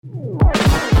Welcome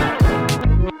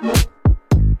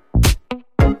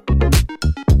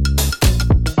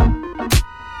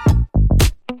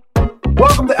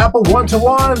to Apple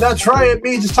One-to-One. That's right. It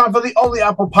means it's time for the only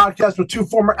Apple podcast with two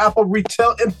former Apple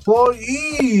retail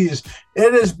employees.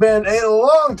 It has been a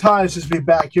long time since we've been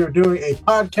back here doing a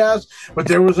podcast, but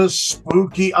there was a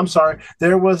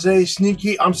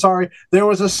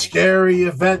scary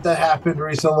event that happened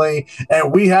recently,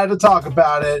 and we had to talk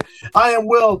about it. I am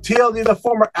Will, TLD, the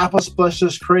former Apple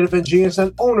specialist, creative and genius,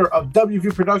 and owner of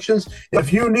WV Productions.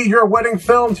 If you need your wedding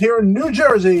filmed here in New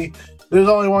Jersey, there's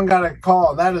only one guy to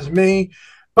call, and that is me.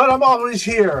 But I'm always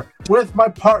here with my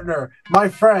partner, my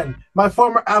friend, my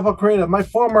former Apple creative, my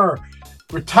former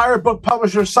retired book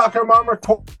publisher, soccer mom,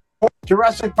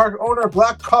 Jurassic Park owner,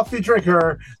 black coffee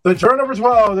drinker, the juror number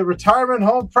 12, the retirement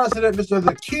home president, Mr.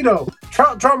 The Keto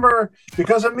Trout Drummer.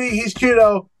 Because of me, he's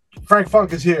keto. Frank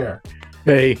Funk is here.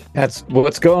 Hey, that's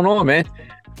what's going on, man.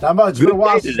 Not much. It's been a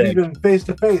while since we've been face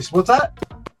to face. What's that?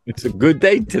 It's a good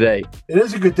day today. It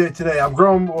is a good day today. I've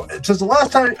grown since the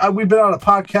last time we've been on a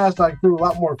podcast. I grew a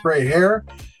lot more gray hair.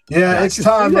 Yeah, it's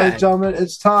time, ladies and gentlemen.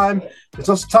 It's time. It's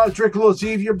also time to drink a little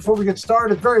Zevia before we get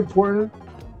started. Very important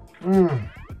to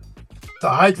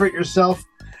hydrate yourself.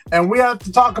 And we have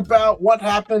to talk about what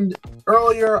happened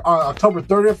earlier on October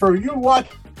 30th. For you,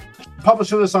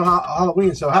 publishing this on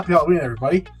Halloween. So happy Halloween,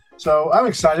 everybody. So I'm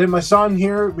excited. My son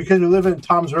here, because we live in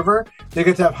Toms River, they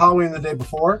get to have Halloween the day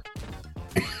before.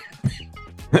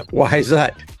 Why is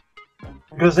that?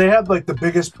 Because they have like the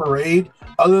biggest parade,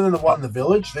 other than the one in the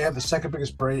village. They have the second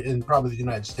biggest parade in probably the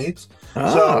United States.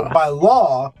 So by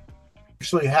law,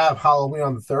 actually have Halloween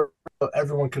on the 3rd. So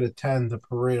everyone could attend the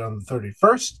parade on the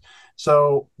 31st.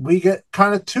 So we get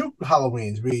kind of two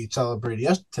Halloweens. We celebrate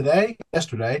yesterday,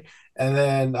 and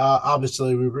then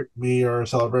obviously we are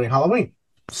celebrating Halloween.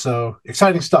 So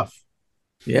exciting stuff.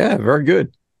 Yeah, very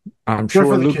good. I'm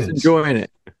sure Luke's enjoying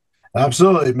it.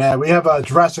 Absolutely, man. We have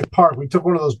Jurassic Park. We took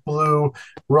one of those blue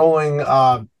rolling,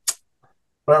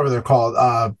 whatever they're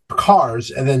called, cars,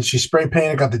 and then she spray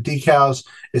painted, got the decals.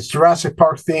 It's Jurassic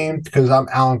Park themed because I'm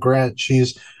Alan Grant.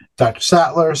 She's Dr.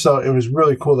 Sattler. So it was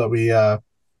really cool that we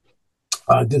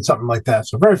did something like that.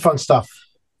 So very fun stuff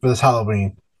for this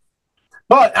Halloween.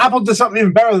 But Apple did something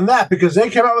even better than that because they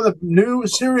came out with a new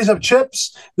series of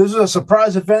chips. This is a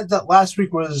surprise event that last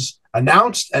week was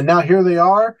announced, and now here they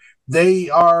are. They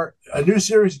are a new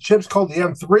series of chips called the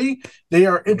M3. They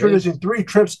are introducing three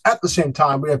chips at the same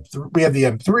time. We have the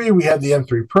M3, we have the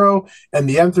M3 Pro, and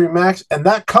the M3 Max, and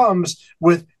that comes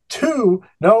with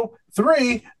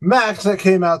three Macs that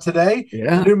came out today.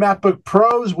 Yeah. The new MacBook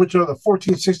Pros, which are the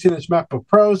 14, 16-inch MacBook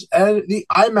Pros, and the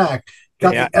iMac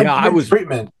got the M3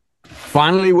 treatment.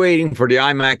 Finally waiting for the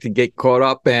iMac to get caught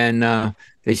up, and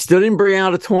they still didn't bring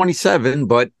out a 27,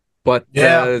 but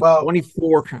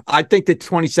 24, I think the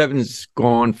 27 is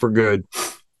gone for good.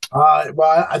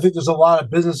 I think there's a lot of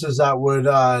businesses that would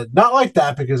not like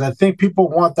that because I think people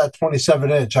want that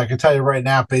 27-inch. I can tell you right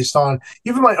now, based on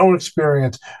even my own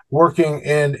experience working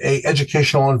in a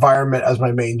educational environment as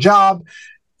my main job,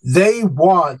 they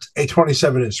want a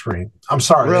 27-inch screen. I'm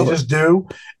sorry, They just do.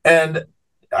 And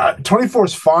 24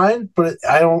 is fine, but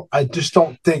I just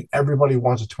don't think everybody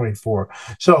wants a 24.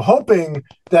 So hoping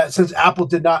that since Apple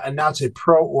did not announce a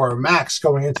Pro or a Max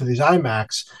going into these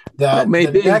iMacs, that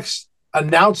the next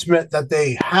announcement that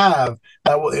they have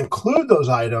that will include those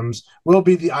items will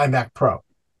be the iMac Pro.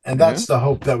 And that's the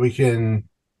hope that we can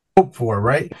hope for,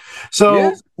 right?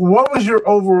 So what was your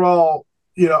overall,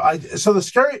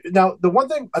 the one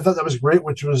thing I thought that was great,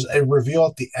 which was a reveal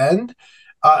at the end,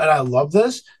 and I love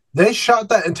this. They shot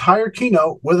that entire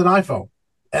keynote with an iPhone,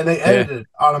 and they edited it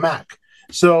on a Mac.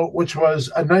 So, which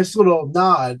was a nice little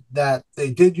nod that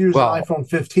they did use an iPhone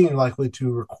 15 likely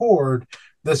to record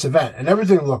this event, and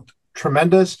everything looked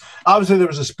tremendous. Obviously, there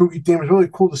was a spooky theme. It was really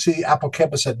cool to see Apple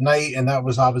Campus at night, and that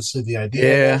was obviously the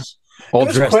idea. Yeah, all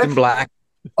dressed in black.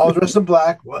 All dressed in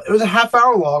black. Well, it was a half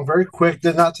hour long, very quick.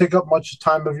 Did not take up much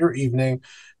time of your evening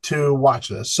to watch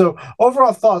this. So,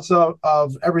 overall thoughts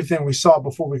of everything we saw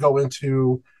before we go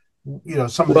into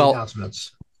some of the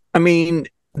announcements. I mean,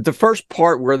 the first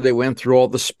part where they went through all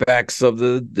the specs of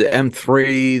the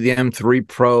M3, the M3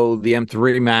 Pro, the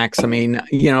M3 Max. I mean,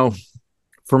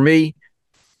 for me,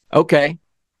 okay,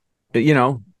 but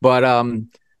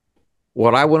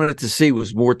what I wanted to see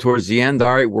was more towards the end.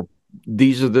 All right,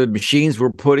 these are the machines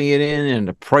we're putting it in and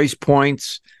the price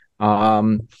points.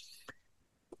 So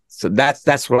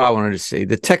that's what I wanted to see.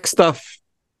 The tech stuff,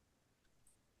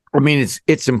 I mean,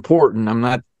 it's important. I'm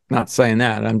not saying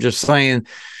that. I'm just saying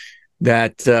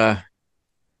that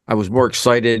I was more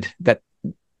excited that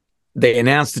they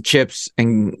announced the chips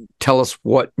and tell us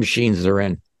what machines they're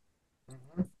in.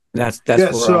 That's Yeah. where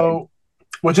I So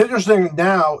what's interesting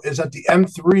now is that the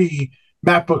M3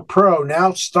 MacBook Pro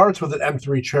now starts with an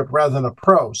M3 chip rather than a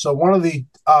Pro. So one of the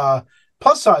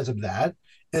plus sides of that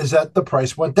is that the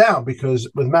price went down because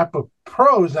with MacBook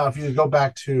Pros now, if you go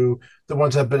back to the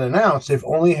ones that have been announced, they've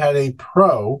only had a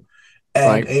Pro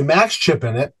and right. a Max chip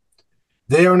in it.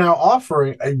 They are now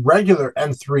offering a regular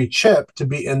M3 chip to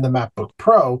be in the MacBook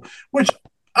Pro, which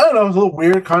I don't know, is a little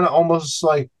weird, kind of almost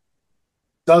like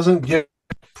doesn't give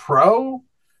Pro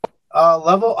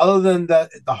level, other than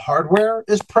that the hardware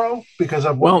is Pro because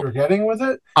of what Well, you're getting with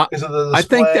it, I, because of the I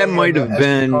think that display and might the have SD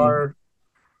been card.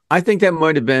 I think that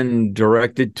might have been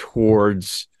directed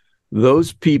towards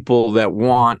those people that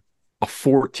want a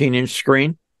 14-inch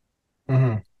screen,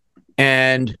 Mm-hmm.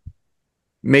 and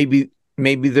maybe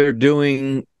they're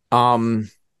doing some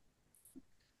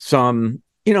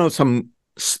some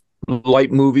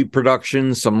light movie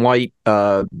production, some light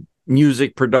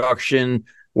music production,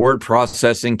 word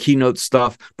processing, keynote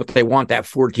stuff, but they want that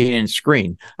 14-inch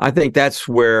screen. I think that's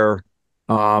where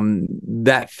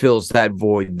that fills that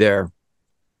void there.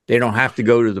 They don't have to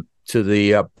go to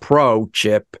the Pro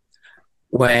chip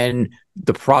when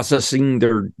the processing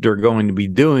they're going to be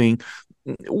doing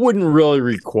wouldn't really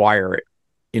require it.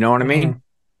 You know what I Mm-hmm. mean?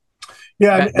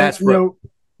 Yeah, and That's what.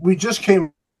 we just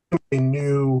came a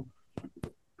new,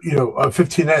 a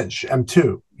 15-inch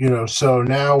M2. So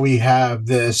now we have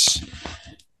this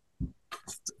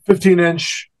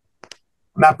 15-inch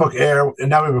MacBook Air, and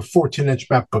now we have a 14-inch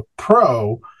MacBook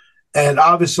Pro. And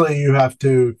obviously, you have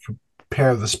to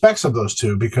compare the specs of those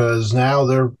two because now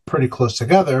they're pretty close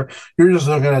together. You're just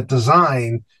looking at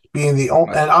design being the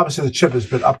only, and obviously the chip has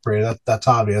been upgraded. That's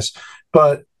obvious.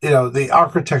 But the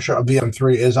architecture of the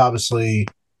M3 is obviously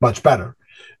much better.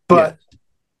 Yeah, But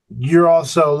you're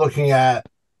also looking at,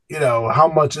 how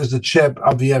much is the chip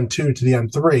of the M2 to the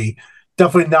M3?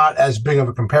 Definitely not as big of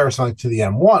a comparison like to the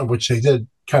M1, which they did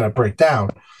kind of break down.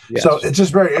 So yes, it's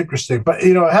just very interesting. But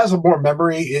it has a more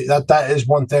memory. That is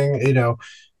one thing.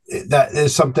 That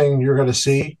is something you're going to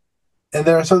see in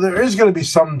there. So there is going to be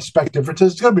some spec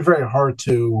differences. It's going to be very hard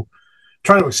to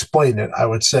try to explain it. I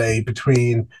would say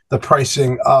between the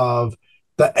pricing of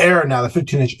the Air now, the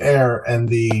 15-inch Air, and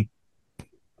the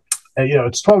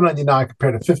it's $12.99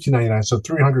 compared to $15.99. So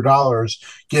 $300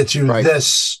 gets you right,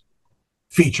 this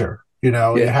feature. You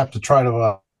yeah, have to try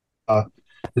to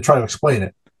explain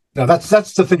it. Now that's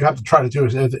the thing you have to try to do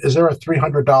is there a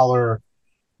 $300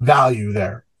 value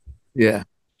there? yeah,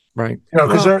 right.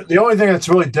 Because Well, the only thing that's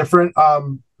really different,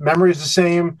 memory is the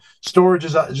same, storage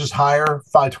is just higher,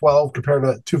 512 compared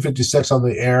to 256 on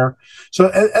the Air. So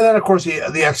and then of course the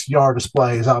XDR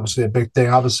display is obviously a big thing.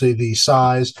 Obviously the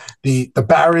size, the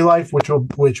battery life,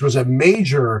 which was a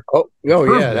major oh yeah,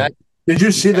 improvement. Did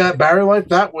you see yeah, that battery life?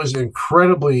 That was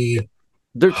incredibly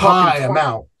they're talking high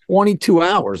amount. 22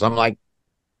 hours. I'm like,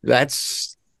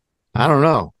 that's I don't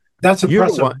know. That's You're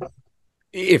the impressive. one.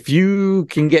 If you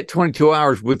can get 22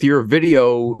 hours with your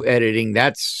video editing,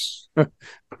 that's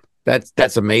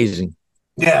amazing.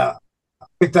 Yeah, I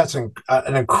think that's an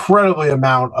incredibly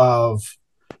amount of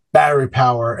battery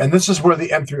power. And this is where the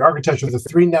M3 architecture, the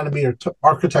 3 nanometer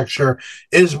architecture,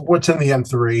 is what's in the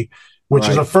M3, which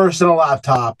is a Right. first in a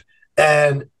laptop.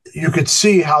 And you could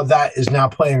see how that is now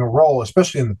playing a role,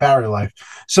 especially in the battery life.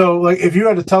 So, like, if you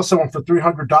had to tell someone for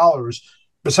 $300,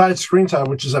 besides screen time,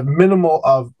 which is a minimal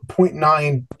of zero point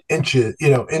 0.9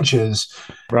 inches,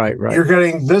 Right, right. you're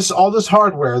getting all this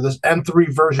hardware, this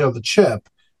M3 version of the chip.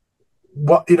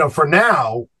 What for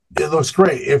now, it looks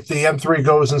great. If the M3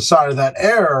 goes inside of that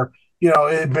Air,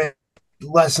 it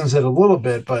lessens it a little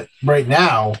bit. But right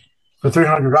now, for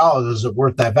 $300, is it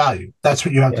worth that value? That's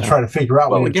what you have to Yeah. try to figure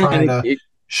out when Well, you're again, trying to I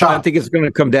shop. think it's going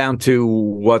to come down to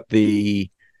what the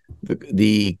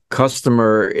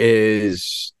customer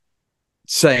is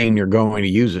saying you're going to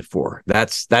use it for.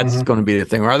 That's Mm-hmm. going to be the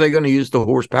thing. Are they going to use the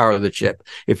horsepower of the chip?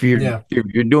 If Yeah,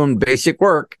 you're doing basic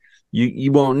work,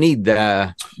 you won't need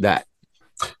that. yeah.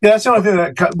 That's the only thing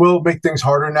that will make things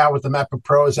harder now with the MacBook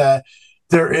Pro is that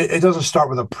it doesn't start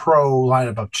with a Pro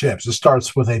lineup of chips. It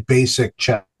starts with a basic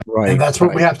chip. And Right, that's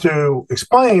what we right. have to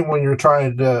explain when you're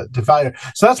trying to value.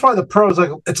 So that's why the Pro is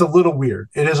it's a little weird.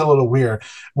 It is a little weird.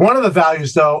 One of the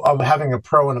values, though, of having a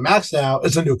Pro and a Max now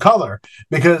is a new color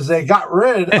because they got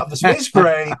rid of the space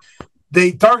gray.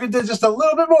 They darkened it just a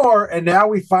little bit more, and now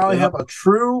we finally Yep. have a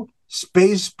true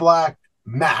space black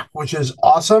Mac, which is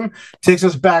awesome. Takes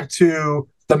us back to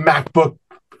the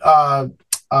uh,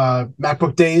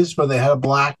 MacBook days where they had a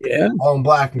black, Yeah. all in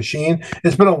black machine.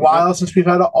 It's been a Yep. while since we've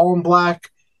had an all in black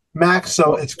Mac,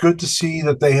 so Well, it's good to see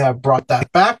that they have brought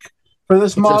that back for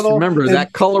this just model. remember And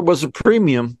that color was a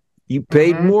premium. You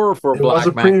paid mhm, more for a it was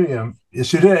a black Mac. premium.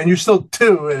 Yes, you did, and you still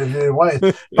do in ways.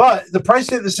 But the price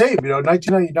stayed the same. You know,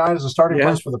 1999 is the starting Yeah.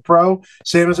 price for the Pro,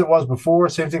 same as it was before.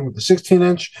 Same thing with the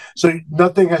 16-inch. So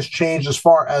nothing has changed as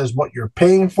far as what you're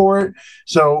paying for it.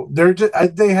 So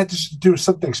they had to do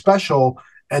something special,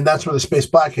 and that's where the Space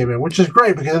Black came in, which is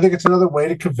great because I think it's another way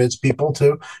to convince people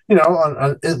to,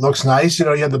 it looks nice. You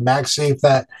know, you have the MagSafe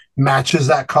that matches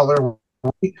that color.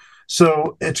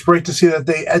 So it's great to see that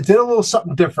they did a little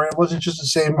something different. It wasn't just the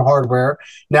same hardware.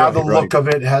 Now the Right. look of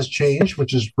it has changed,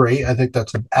 which is great. I think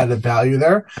that's an added value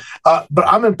there. But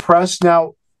I'm impressed.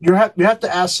 Now you have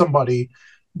to ask somebody: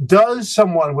 does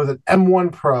someone with an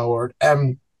M1 Pro or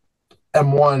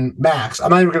M1 Max?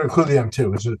 I'm not even going to include the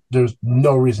M2 because there's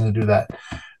no reason to do that.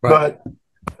 Right. But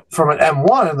from an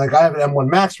M1, like I have an M1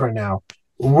 Max right now,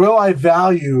 will I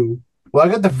value? Well, I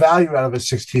get the value out of a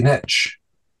 16-inch.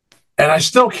 And I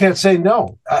still can't say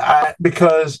no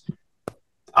because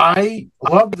I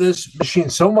love this machine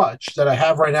so much that I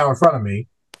have right now in front of me.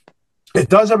 It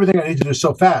does everything I need to do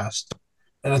so fast.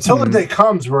 And until the day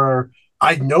comes where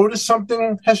I notice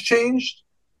something has changed,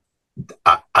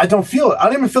 I don't feel it. I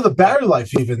don't even feel the battery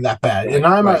life even that bad. And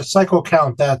I'm at a cycle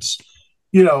count that's,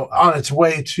 on its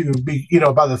way to be,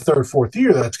 by the third, fourth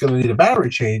year that's going to need a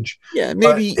battery change. Yeah,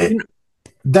 But maybe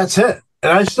that's it.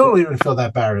 And I still don't even feel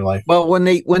that battery life. well, when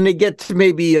they get to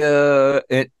maybe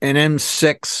an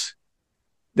M6,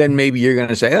 then maybe you're going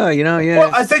to say, oh, yeah. Well,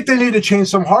 I think they need to change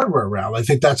some hardware around. I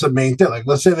think that's a main thing. Like,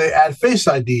 let's say they add Face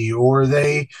ID or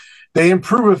they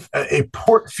improve a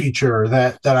port feature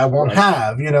that I won't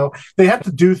have. They have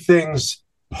to do things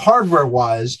hardware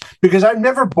wise because I've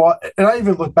never bought, and I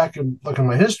even look back and look at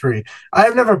my history.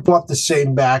 I've never bought the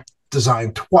same Mac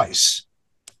design twice.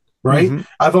 Right?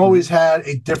 I've always had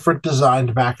a different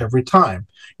designed Mac every time.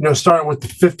 Starting with the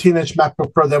 15-inch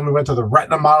MacBook Pro, then we went to the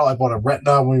Retina model. I bought a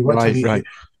Retina. When we went to the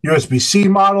USB-C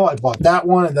model, I bought that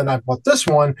one, and then I bought this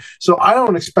one. So I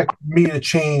don't expect me to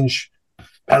change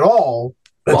at all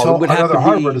until another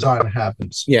hardware design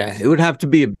happens. Yeah, it would have to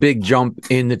be a big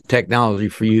jump in the technology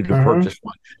for you to purchase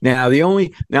one. Now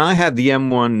I have the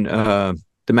M1,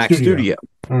 the Mac Studio,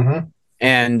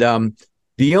 and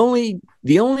the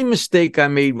only mistake I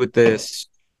made with this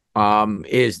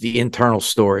is the internal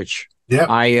storage.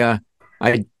 Yeah,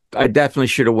 I definitely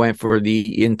should have went for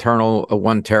the internal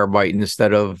 1 terabyte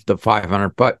instead of the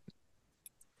 500. But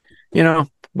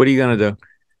what are you gonna do?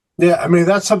 Yeah, I mean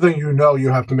that's something you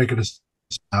have to make a decision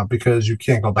now because you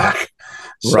can't go back.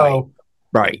 So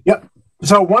right. Yep.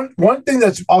 So one thing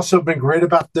that's also been great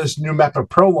about this new MacBook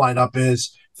Pro lineup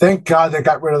is thank God they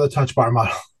got rid of the Touch Bar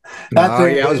model.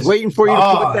 I was waiting for you to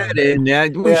put that in. Yeah,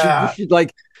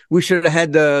 we should have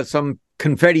had some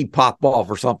confetti pop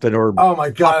off or something. Or oh my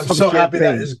God, I'm so happy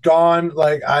that is gone.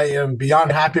 Like I am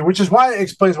beyond happy, which is why it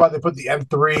explains why they put the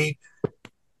M3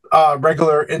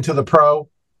 regular into the Pro.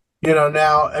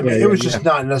 Now I mean it was just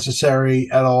not necessary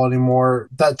at all anymore.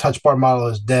 That Touch Bar model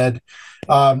is dead.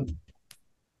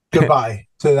 Goodbye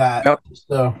to that. Yep.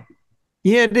 So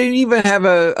yeah, they didn't even have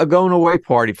a going away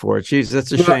party for it. Jeez,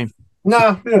 that's a shame.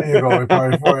 No, we don't need a going away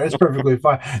party for it. It's perfectly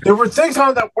fine. There were things on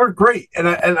it that were great, and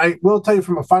I will tell you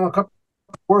from a Final Cut,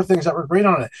 were things that were great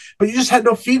on it, but you just had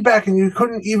no feedback, and you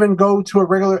couldn't even go to a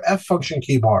regular F function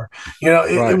key bar.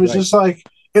 It was just like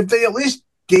if they at least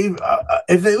gave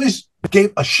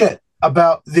a shit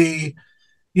about the,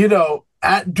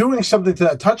 at doing something to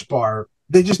that touch bar.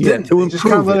 They just didn't. They just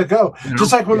kind of let it go.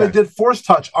 Just like when they did Force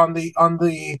Touch on when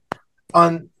we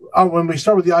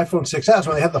started with the iPhone 6s,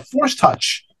 when they had the Force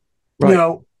Touch.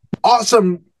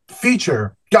 Awesome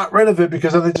feature. Got rid of it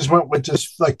because then they just went with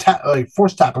just like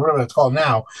force tap or whatever it's called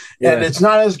now, and it's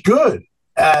not as good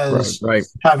as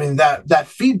having that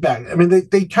feedback. I mean,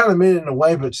 they kind of made it in a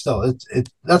way, but still, it's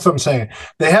that's what I'm saying.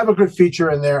 They have a good feature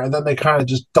in there, and then they kind of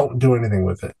just don't do anything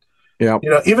with it. Yeah,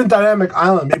 even Dynamic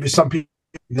Island. Maybe some people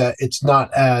that it's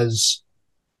not as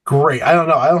great. I don't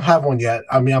know. I don't have one yet.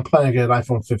 I mean, I'm planning to get an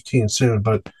iPhone 15 soon,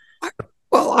 but.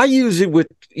 Well, I use it with,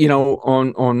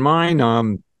 on mine.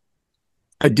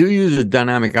 I do use a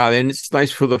dynamic island. It's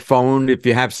nice for the phone. If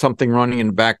you have something running in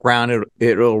the background,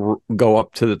 it'll go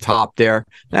up to the top there.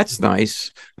 That's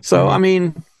nice. So, I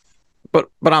mean, but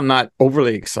I'm not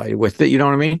overly excited with it. You know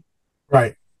what I mean?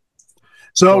 Right.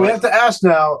 So we have to ask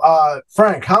now,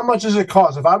 Frank, how much does it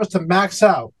cost if I was to max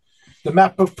out the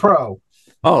MacBook Pro?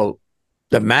 Oh,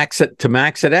 to max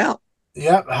it out?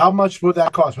 Yeah. How much would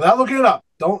that cost? Without looking it up.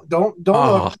 Don't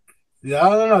look. Yeah, I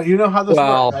don't know. You know how this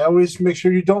works. I always make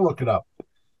sure you don't look it up.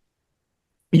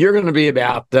 You're going to be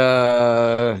about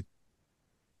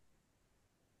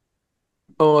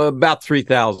about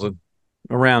 3,000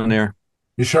 around there.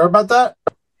 You sure about that?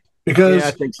 Because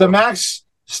I think so. the Max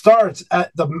starts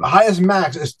at the highest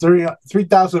max is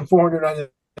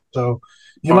 3,490. So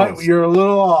Oh, you're a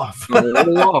little off. a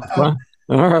little off, huh?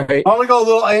 All right. I want to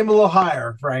go aim a little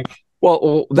higher, Frank.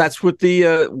 Well, that's what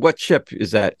the what chip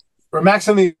is that? We're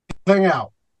maxing the thing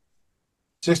out.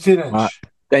 16 Uh, inch.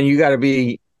 then you got to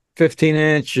be 15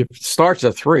 inch. If it starts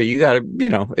at 3, you got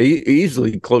to,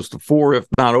 easily close to 4, if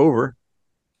not over.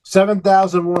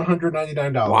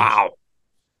 $7,199. Wow.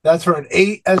 That's for an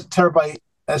 8 terabyte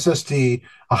SSD,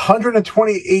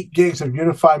 128 gigs of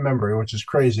unified memory, which is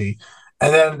crazy.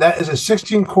 And then that is a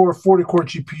 16 core, 40 core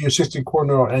GPU, 16 core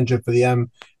neural engine for the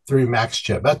M3 Max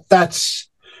chip. That's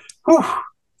whew,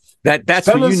 That's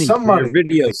what you need some for money. your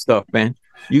video stuff, man.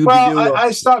 You Well, do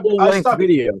I stopped.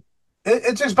 video.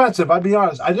 It's expensive. I'll be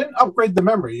honest. I didn't upgrade the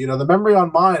memory. The memory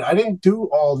on mine, I didn't do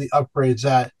all the upgrades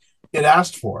that it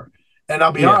asked for. And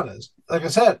I'll be honest. Like I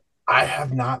said, I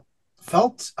have not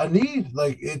felt a need.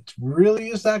 Like it really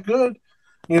is that good.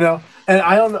 And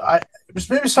I don't know.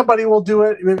 Maybe somebody will do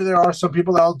it. Maybe there are some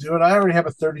people that'll do it. I already have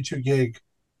a 32 gig,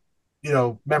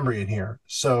 memory in here.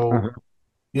 So,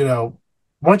 you know,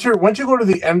 once you go to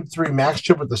the M3 Max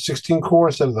chip with the 16 core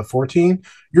instead of the 14,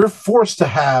 you're forced to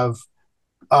have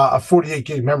a 48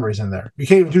 gig memories in there. You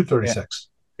can't even do 36.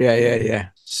 Yeah.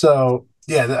 So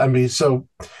so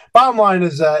bottom line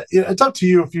is that it's up to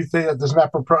you if you think that this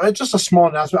MacBook Pro. It's just a small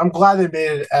announcement. I'm glad they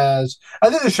made it as. I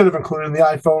think they should have included in the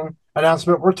iPhone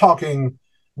announcement. We're talking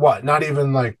not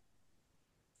even like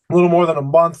a little more than a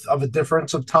month of a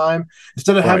difference of time.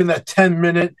 Instead of having that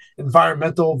 10-minute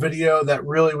environmental video that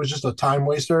really was just a time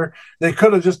waster, they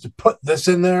could have just put this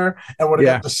in there and would have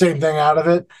got the same thing out of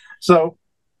it. So,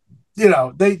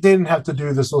 they didn't have to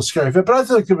do this little scary fit, but I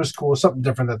feel like it was cool. Something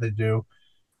different that they do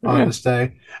on this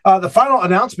day. The final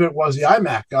announcement was the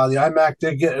iMac. The iMac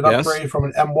did get an upgrade from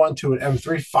an M1 to an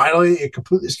M3. Finally, it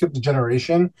completely skipped a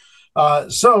generation. I'm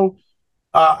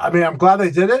glad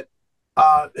they did it.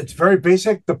 It's very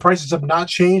basic. The prices have not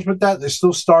changed with that. They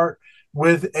still start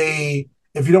with if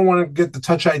you don't want to get the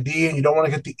Touch ID and you don't want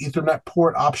to get the Ethernet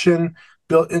port option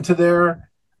built into there,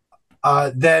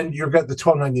 then you'll get the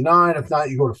 $12.99. If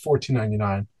not, you go to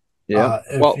 $14.99. Yeah.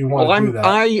 If you want to do that.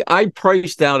 I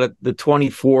priced out at the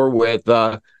 24 with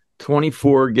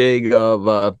 24 gig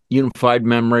of unified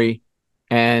memory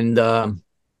and 1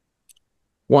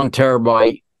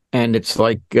 terabyte, and it's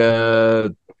like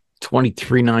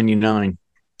 $23.99.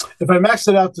 If I max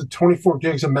it out to 24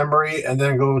 gigs of memory and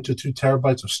then go to 2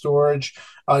 terabytes of storage,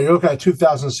 you're looking at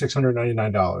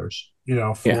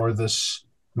 $2,699, for this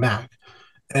Mac.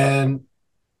 And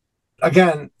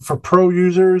again, for pro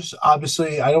users,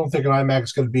 obviously, I don't think an iMac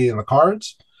is going to be in the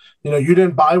cards. You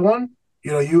didn't buy one.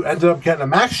 You ended up getting a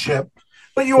Max chip,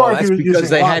 but that's because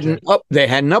they hadn't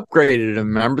upgraded them.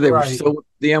 Remember, they were still with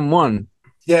the M1.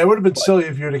 Yeah, it would have been silly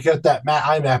if you were to get that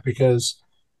iMac because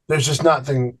there's just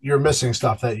nothing. You're missing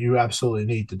stuff that you absolutely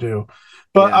need to do.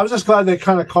 But I was just glad they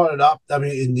kind of caught it up. I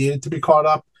mean, it needed to be caught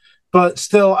up. But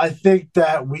still, I think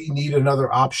that we need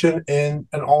another option in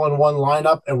an all-in-one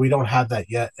lineup, and we don't have that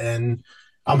yet. And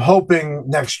I'm hoping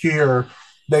next year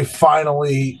they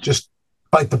finally just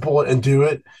bite the bullet and do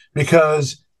it,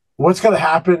 because what's going to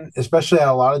happen, especially at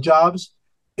a lot of jobs,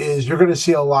 is you're going to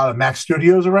see a lot of Mac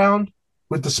Studios around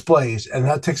with displays, and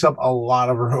that takes up a lot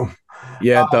of room.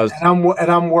 Yeah, it does.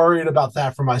 And I'm worried about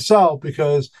that for myself,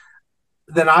 because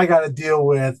then I got to deal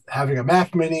with having a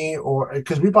Mac Mini, or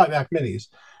because we buy Mac Minis.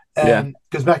 And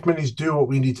because Mac Minis do what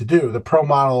we need to do. The Pro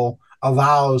model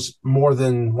allows more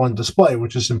than one display,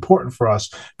 which is important for us,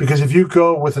 because if you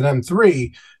go with an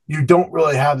M3, you don't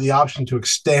really have the option to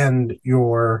extend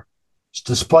your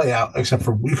display out, except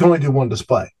for you can only do one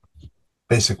display.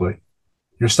 Basically,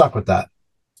 you're stuck with that.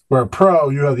 Where a Pro,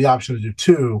 you have the option to do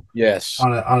two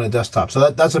on a desktop.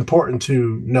 So that's important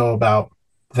to know about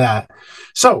that.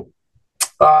 So,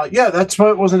 that's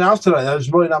what was announced today.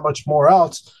 There's really not much more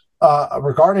else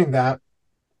regarding that.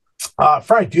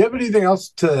 Frank, do you have anything else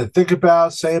to think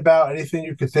about, say about, anything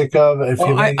you could think of?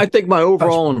 I think my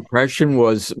overall impression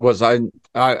was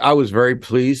I was very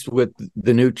pleased with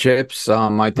the new chips.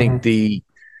 I think the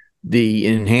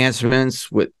enhancements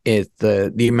with it,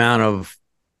 the amount of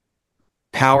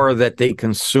power that they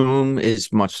consume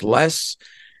is much less,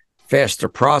 faster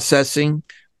processing,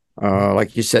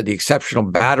 like you said, the exceptional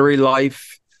battery life.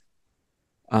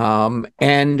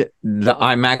 And the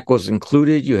iMac was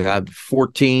included. You had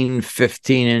 14,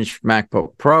 15-inch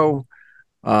MacBook Pro.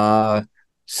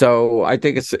 So I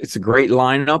think it's a great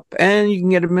lineup, and you can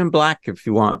get them in black if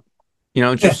you want.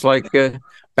 Just like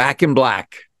back in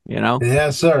black.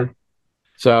 Yes, sir.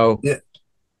 So yeah.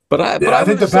 But I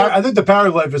think the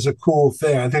battery life is a cool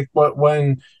thing. I think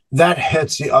when that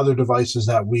hits the other devices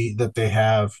that they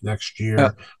have next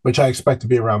year, which I expect to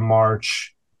be around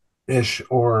March ish,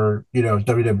 or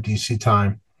WWDC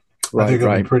time. I think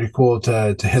it'd be pretty cool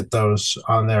to hit those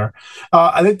on there.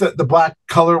 I think that the black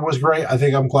color was great. I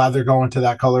think I'm glad they're going to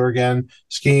that color again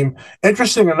scheme.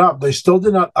 Interesting enough, they still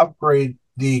did not upgrade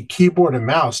the keyboard and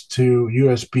mouse to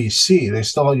USB-C. They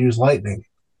still use Lightning,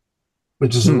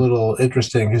 which is a little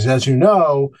interesting because, as you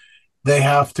know, they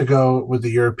have to go with the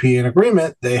European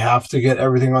agreement. They have to get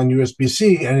everything on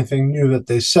USB-C, anything new that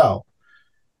they sell.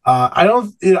 I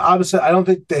don't, obviously, I don't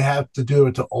think they have to do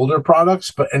it to older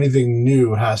products, but anything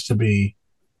new has to be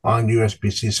on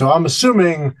USB-C. So I'm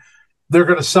assuming they're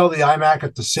going to sell the iMac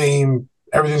at the same,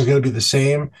 everything's going to be the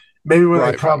same. Maybe when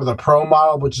they come up with a Pro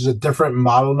model, which is a different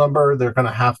model number, they're going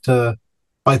to have to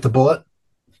bite the bullet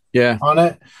on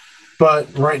it.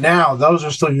 But right now, those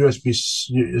are still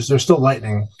USB, they're still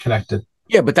Lightning connected.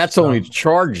 Yeah, but that's only to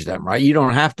charge them, right? You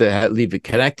don't have to leave it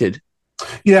connected.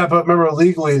 Yeah, but remember,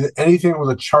 legally, anything with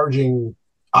a charging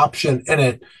option in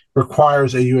it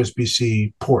requires a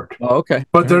USB-C port. Oh, okay.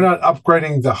 But they're not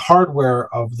upgrading the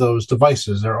hardware of those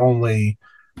devices.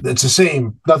 It's the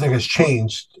same. Nothing has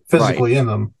changed physically in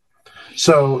them.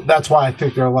 So that's why I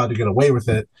think they're allowed to get away with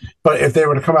it. But if they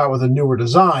were to come out with a newer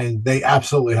design, they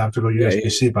absolutely have to go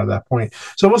USB-C by that point.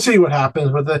 So we'll see what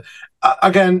happens with it.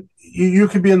 Again, you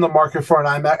could be in the market for an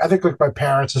iMac. I think, like my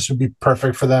parents, this would be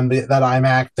perfect for them. That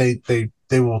iMac,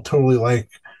 they will totally like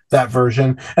that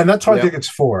version, and that's what I think it's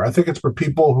for. I think it's for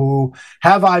people who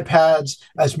have iPads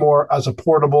as a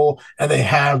portable, and they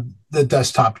have the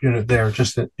desktop unit there,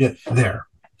 just there.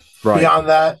 Right. Beyond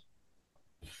that,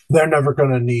 they're never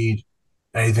going to need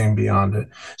anything beyond it.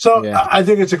 So I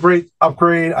think it's a great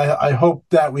upgrade. I hope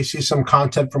that we see some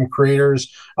content from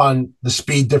creators on the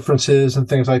speed differences and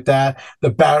things like that. The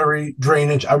battery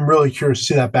drainage, I'm really curious to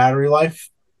see that battery life.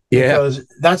 Because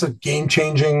that's a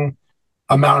game-changing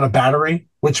amount of battery,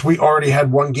 which we already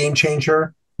had one game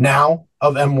changer now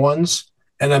of M1s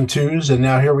and M2s, and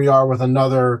now here we are with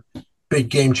another big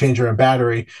game changer in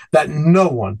battery that no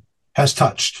one has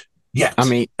touched yet. I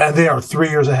mean, and they are 3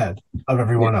 years ahead of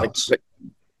everyone else.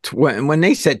 When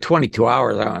they said 22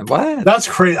 hours, I went, what? That's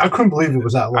crazy. I couldn't believe it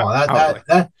was that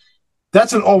long.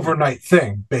 That's an overnight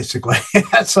thing, basically.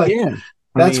 That's like,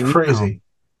 that's crazy.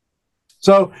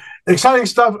 So exciting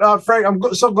stuff, Frank.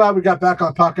 I'm so glad we got back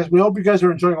on the podcast. We hope you guys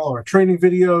are enjoying all of our training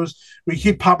videos. We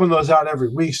keep popping those out every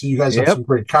week, so you guys have some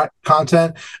great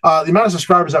content. The amount of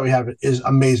subscribers that we have is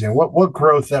amazing. What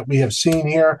growth that we have seen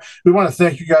here. We want to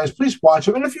thank you guys. Please watch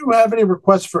them. And if you have any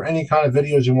requests for any kind of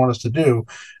videos you want us to do,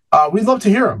 we'd love to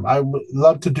hear them. I would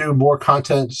love to do more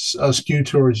content skewed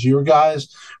towards you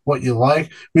guys, what you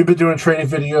like. We've been doing training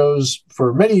videos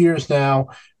for many years now,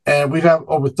 and we've had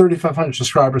over 3,500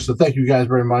 subscribers. So thank you guys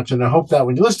very much. And I hope that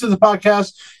when you listen to the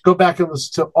podcast, go back and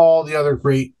listen to all the other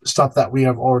great stuff that we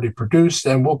have already produced.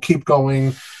 And we'll keep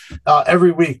going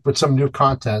every week with some new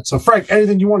content. So, Frank,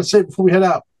 anything you want to say before we head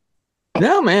out?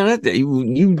 No, man,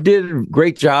 you did a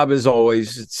great job as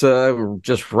always. It's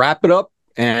just wrap it up.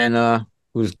 And it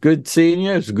was good seeing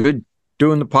you. It was good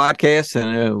doing the podcast.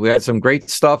 And we had some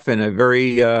great stuff in a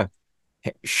very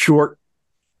short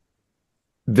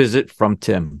visit from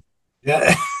Tim.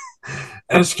 Yeah,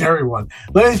 and a scary one.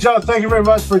 Ladies and gentlemen, thank you very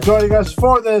much for joining us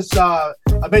for this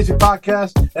amazing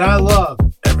podcast. And I love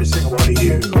every single one of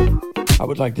you. I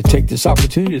would like to take this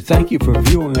opportunity to thank you for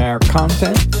viewing our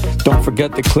content. Don't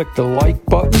forget to click the like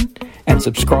button and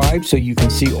subscribe so you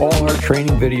can see all our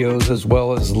training videos as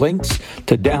well as links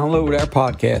to download our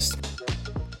podcast.